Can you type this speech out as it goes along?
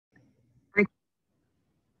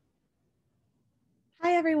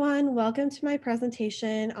Hi everyone, welcome to my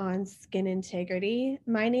presentation on skin integrity.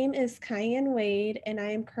 My name is Kyan Wade and I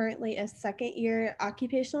am currently a second year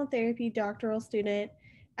occupational therapy doctoral student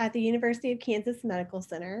at the University of Kansas Medical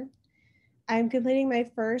Center. I'm completing my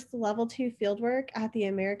first level 2 fieldwork at the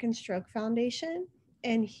American Stroke Foundation,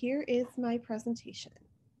 and here is my presentation.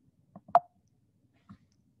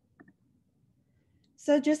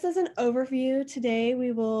 So just as an overview, today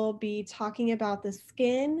we will be talking about the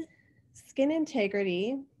skin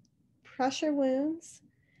integrity, pressure wounds,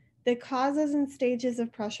 the causes and stages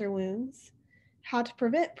of pressure wounds, how to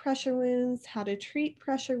prevent pressure wounds, how to treat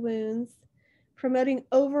pressure wounds, promoting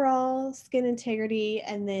overall skin integrity,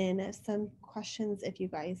 and then some questions if you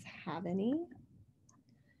guys have any.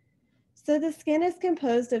 So the skin is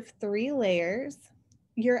composed of 3 layers.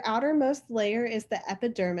 Your outermost layer is the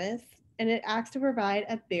epidermis, and it acts to provide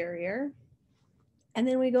a barrier. And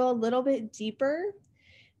then we go a little bit deeper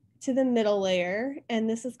to the middle layer, and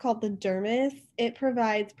this is called the dermis. It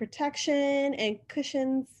provides protection and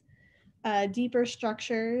cushions deeper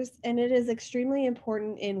structures, and it is extremely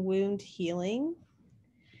important in wound healing.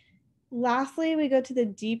 Lastly, we go to the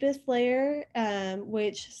deepest layer,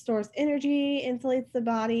 which stores energy, insulates the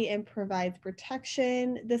body, and provides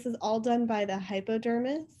protection. This is all done by the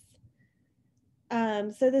hypodermis.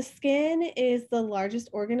 So the skin is the largest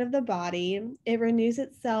organ of the body. It renews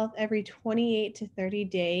itself every 28 to 30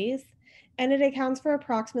 days, and it accounts for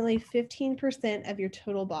approximately 15% of your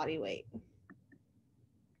total body weight.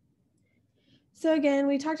 So again,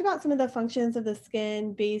 we talked about some of the functions of the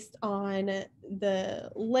skin based on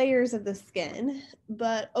the layers of the skin,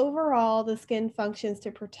 but overall, the skin functions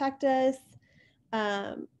to protect us.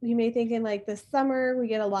 You may think in like the summer, we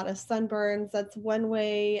get a lot of sunburns. That's one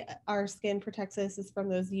way our skin protects us is from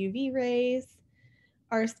those UV rays.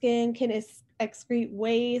 Our skin can excrete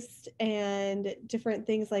waste and different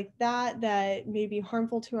things like that that may be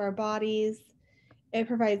harmful to our bodies. It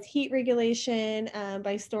provides heat regulation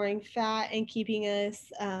by storing fat and keeping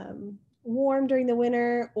us warm during the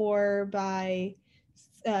winter, or by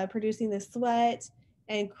producing the sweat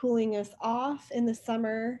and cooling us off in the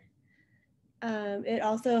summer. It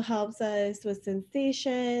also helps us with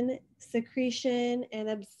sensation, secretion, and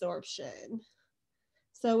absorption.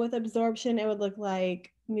 So with absorption, it would look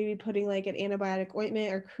like maybe putting like an antibiotic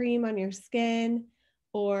ointment or cream on your skin,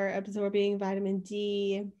 or absorbing vitamin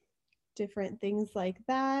D, different things like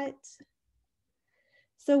that.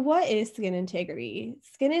 So, what is skin integrity?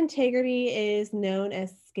 Skin integrity is known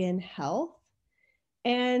as skin health.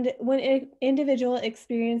 And when an individual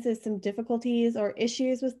experiences some difficulties or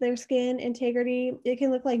issues with their skin integrity, it can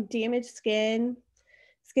look like damaged skin,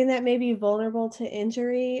 skin that may be vulnerable to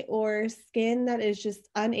injury, or skin that is just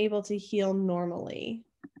unable to heal normally.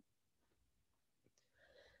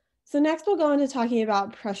 So next we'll go into talking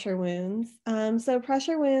about pressure wounds. So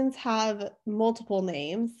pressure wounds have multiple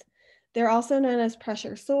names. They're also known as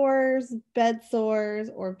pressure sores, bed sores,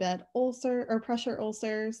 or bed ulcer or pressure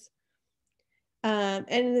ulcers. And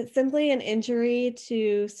it's simply an injury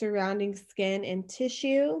to surrounding skin and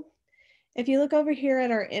tissue. If you look over here at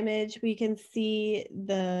our image, we can see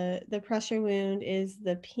the pressure wound is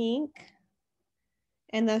the pink,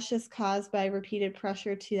 and that's just caused by repeated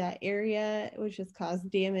pressure to that area, which has caused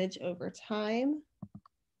damage over time.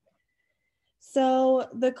 So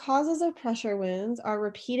the causes of pressure wounds are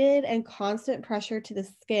repeated and constant pressure to the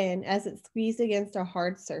skin as it squeezes against a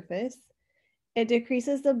hard surface. It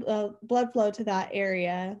decreases the blood flow to that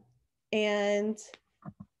area, and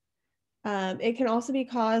it can also be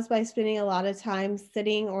caused by spending a lot of time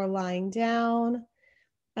sitting or lying down,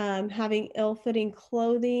 having ill-fitting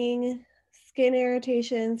clothing, skin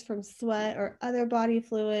irritations from sweat or other body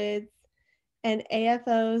fluids, and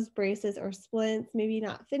AFOs, braces, or splints maybe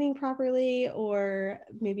not fitting properly, or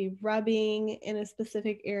maybe rubbing in a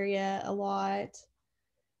specific area a lot.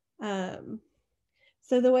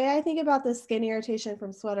 So the way I think about the skin irritation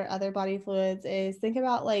from sweat or other body fluids is, think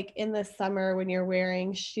about like in the summer when you're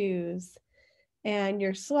wearing shoes and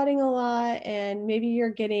you're sweating a lot, and maybe you're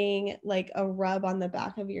getting like a rub on the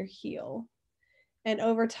back of your heel. And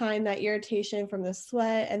over time, that irritation from the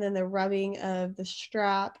sweat and then the rubbing of the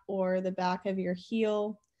strap or the back of your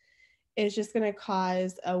heel is just going to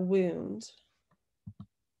cause a wound.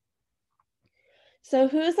 So,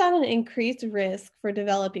 who's at an increased risk for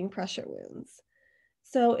developing pressure wounds?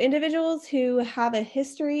 So, individuals who have a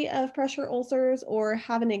history of pressure ulcers or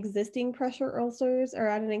have an existing pressure ulcers are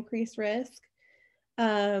at an increased risk.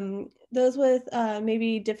 Those with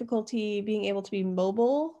maybe difficulty being able to be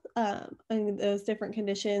mobile, and those different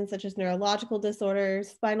conditions such as neurological disorders,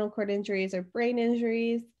 spinal cord injuries, or brain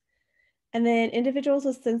injuries. And then individuals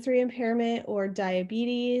with sensory impairment or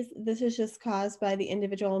diabetes, this is just caused by the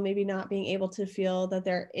individual maybe not being able to feel that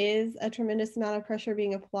there is a tremendous amount of pressure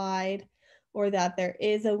being applied or that there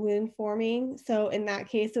is a wound forming. So in that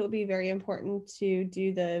case, it would be very important to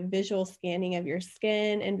do the visual scanning of your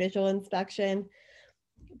skin and visual inspection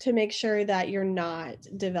to make sure that you're not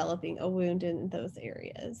developing a wound in those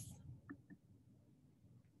areas.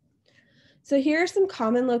 So here are some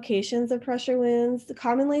common locations of pressure wounds.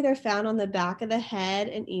 Commonly, they're found on the back of the head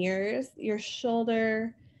and ears, your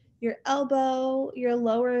shoulder, your elbow, your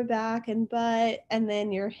lower back and butt, and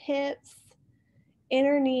then your hips,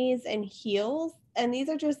 inner knees, and heels. And these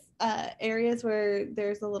are just areas where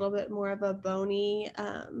there's a little bit more of a bony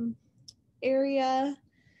area.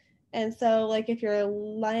 And so, like if you're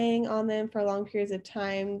laying on them for long periods of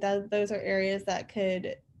time, those are areas that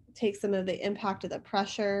could take some of the impact of the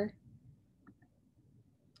pressure.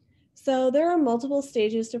 So there are multiple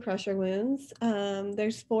stages to pressure wounds.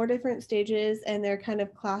 There's 4 different stages, and they're kind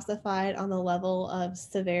of classified on the level of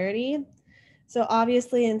severity. So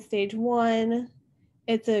obviously in stage 1,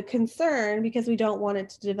 it's a concern because we don't want it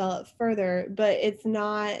to develop further, but it's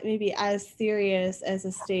not maybe as serious as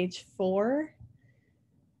a stage 4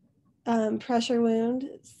 pressure wound.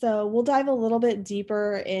 So we'll dive a little bit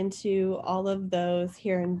deeper into all of those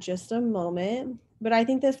here in just a moment. But I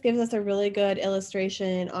think this gives us a really good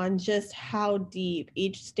illustration on just how deep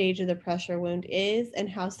each stage of the pressure wound is and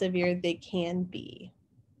how severe they can be.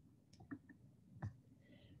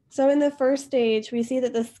 So in the first stage, we see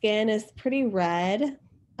that the skin is pretty red.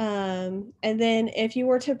 And then if you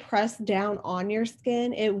were to press down on your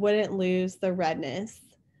skin, it wouldn't lose the redness.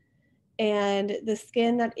 And the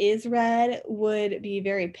skin that is red would be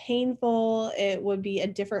very painful. It would be a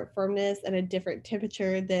different firmness and a different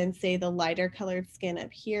temperature than, say, the lighter colored skin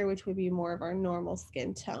up here, which would be more of our normal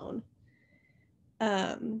skin tone.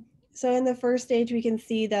 So in the first stage, we can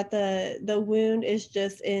see that the wound is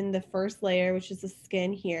just in the first layer, which is the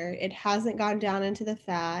skin here. It hasn't gone down into the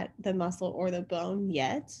fat, the muscle, or the bone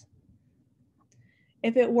yet.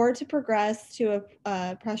 If it were to progress to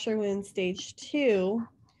a pressure wound stage 2,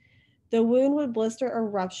 the wound would blister or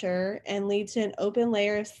rupture and lead to an open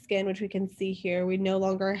layer of skin, which we can see here. We no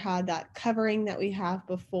longer had that covering that we have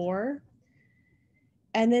before.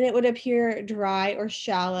 And then it would appear dry or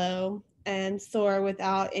shallow and sore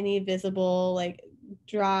without any visible, like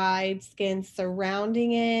dried skin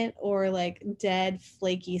surrounding it or like dead,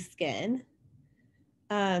 flaky skin.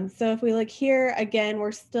 So if we look here, again,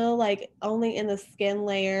 we're still like only in the skin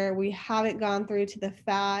layer. We haven't gone through to the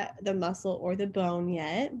fat, the muscle, or the bone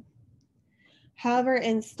yet. However,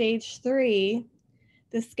 in stage 3,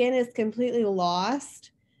 the skin is completely lost.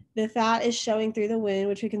 The fat is showing through the wound,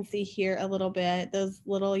 which we can see here a little bit. Those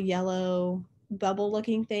little yellow bubble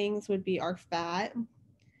looking things would be our fat.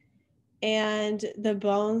 And the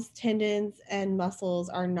bones, tendons, and muscles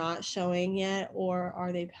are not showing yet, or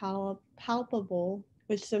are they palpable,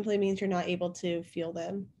 which simply means you're not able to feel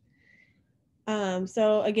them.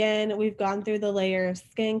 So again, we've gone through the layer of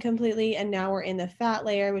skin completely, and now we're in the fat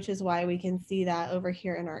layer, which is why we can see that over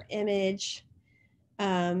here in our image.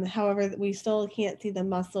 However, we still can't see the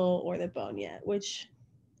muscle or the bone yet, which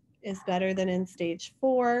is better than in stage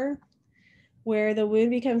 4, where the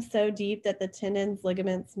wound becomes so deep that the tendons,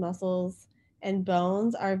 ligaments, muscles, and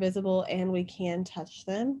bones are visible and we can touch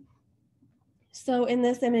them. So in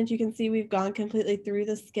this image, you can see we've gone completely through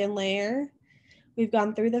the skin layer. We've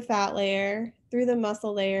gone through the fat layer, through the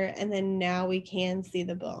muscle layer, and then now we can see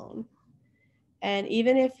the bone. And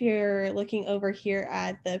even if you're looking over here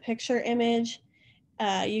at the picture image,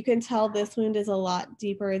 you can tell this wound is a lot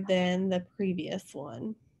deeper than the previous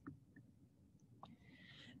one.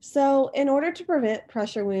 So in order to prevent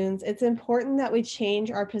pressure wounds, it's important that we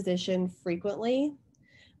change our position frequently.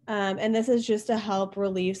 And this is just to help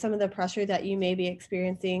relieve some of the pressure that you may be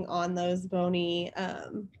experiencing on those bony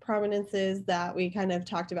prominences that we kind of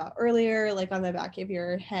talked about earlier, like on the back of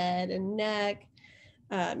your head and neck,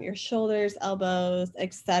 your shoulders, elbows,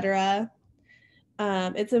 etc.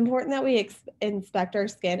 It's important that we inspect our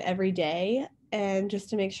skin every day and just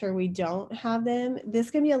to make sure we don't have them. This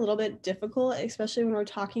can be a little bit difficult, especially when we're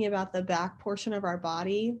talking about the back portion of our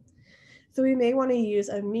body. So we may want to use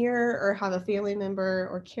a mirror or have a family member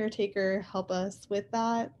or caretaker help us with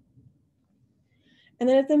that. And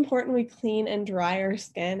then it's important we clean and dry our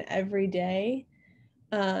skin every day.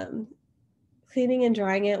 Cleaning and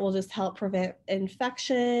drying it will just help prevent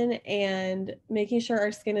infection, and making sure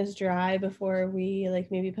our skin is dry before we like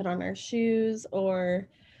maybe put on our shoes or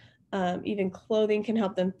even clothing can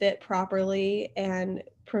help them fit properly and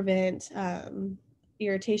prevent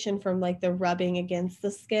irritation from like the rubbing against the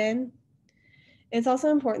skin. It's also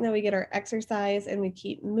important that we get our exercise and we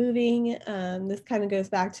keep moving. This kind of goes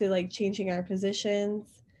back to like changing our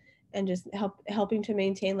positions and just helping to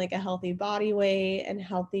maintain like a healthy body weight and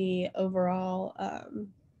healthy overall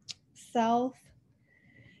self.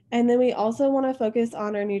 And then we also want to focus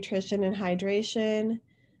on our nutrition and hydration,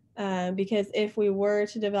 because if we were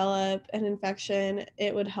to develop an infection,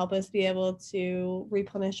 it would help us be able to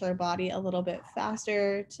replenish our body a little bit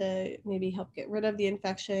faster to maybe help get rid of the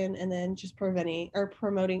infection and then just preventing or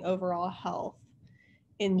promoting overall health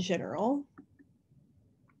in general.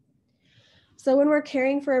 So, when we're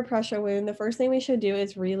caring for a pressure wound, the first thing we should do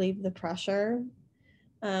is relieve the pressure.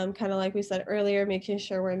 Kind of like we said earlier, making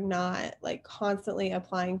sure we're not like constantly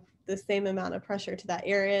applying the same amount of pressure to that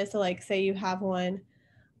area. So, like, say you have one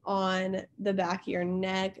on the back of your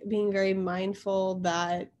neck, being very mindful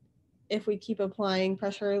that if we keep applying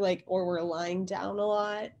pressure, like, or we're lying down a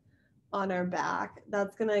lot on our back,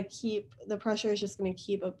 that's going to keep the pressure is just going to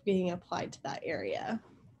keep being applied to that area.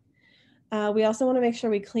 We also want to make sure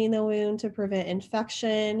we clean the wound to prevent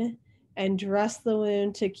infection and dress the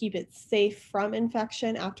wound to keep it safe from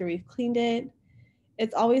infection after we've cleaned it.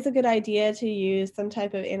 It's always a good idea to use some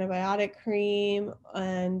type of antibiotic cream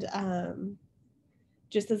and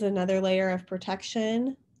just as another layer of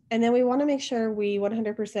protection. And then we want to make sure we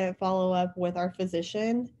 100% follow up with our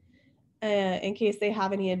physician in case they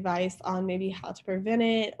have any advice on maybe how to prevent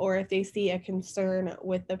it or if they see a concern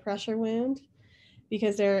with the pressure wound,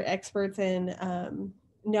 because they're experts in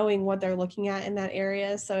knowing what they're looking at in that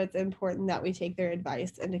area. So it's important that we take their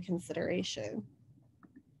advice into consideration.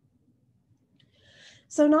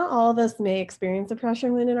 So, not all of us may experience a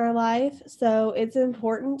pressure wound in our life. So, it's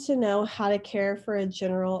important to know how to care for a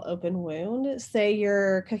general open wound. Say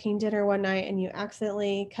you're cooking dinner one night and you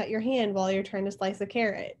accidentally cut your hand while you're trying to slice a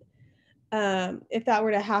carrot. If that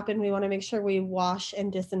were to happen, we want to make sure we wash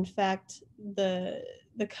and disinfect the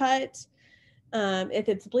cut. If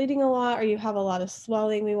it's bleeding a lot or you have a lot of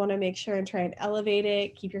swelling, we want to make sure and try and elevate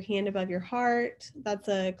it. Keep your hand above your heart. That's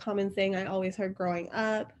a common thing I always heard growing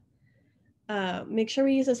up. Make sure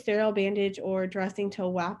we use a sterile bandage or dressing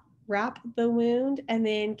to wrap the wound, and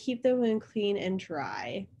then keep the wound clean and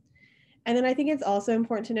dry. And then I think it's also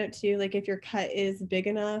important to note too, like if your cut is big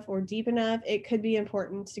enough or deep enough, it could be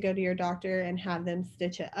important to go to your doctor and have them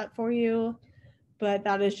stitch it up for you. But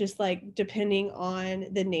that is just like depending on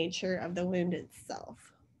the nature of the wound itself.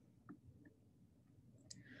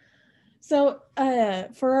 So,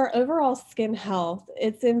 for our overall skin health,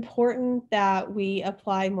 it's important that we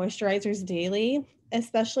apply moisturizers daily,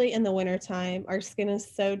 especially in the wintertime. Our skin is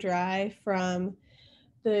so dry from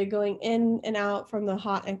the going in and out from the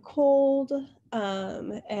hot and cold,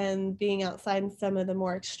 and being outside in some of the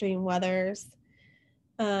more extreme weathers.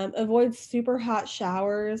 Avoid super hot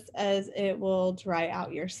showers as it will dry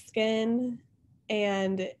out your skin,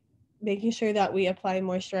 and making sure that we apply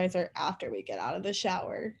moisturizer after we get out of the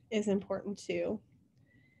shower is important too.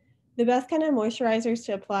 The best kind of moisturizers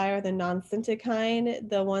to apply are the non-scented kind.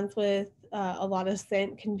 The ones with a lot of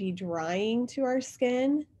scent can be drying to our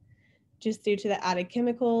skin just due to the added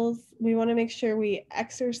chemicals. We want to make sure we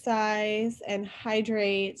exercise and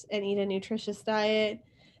hydrate and eat a nutritious diet,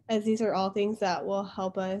 as these are all things that will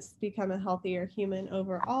help us become a healthier human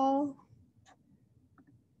overall.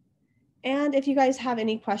 And if you guys have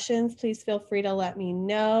any questions, please feel free to let me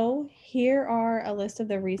know. Here are a list of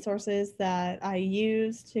the resources that I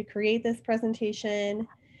used to create this presentation.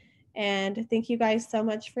 And thank you guys so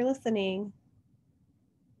much for listening.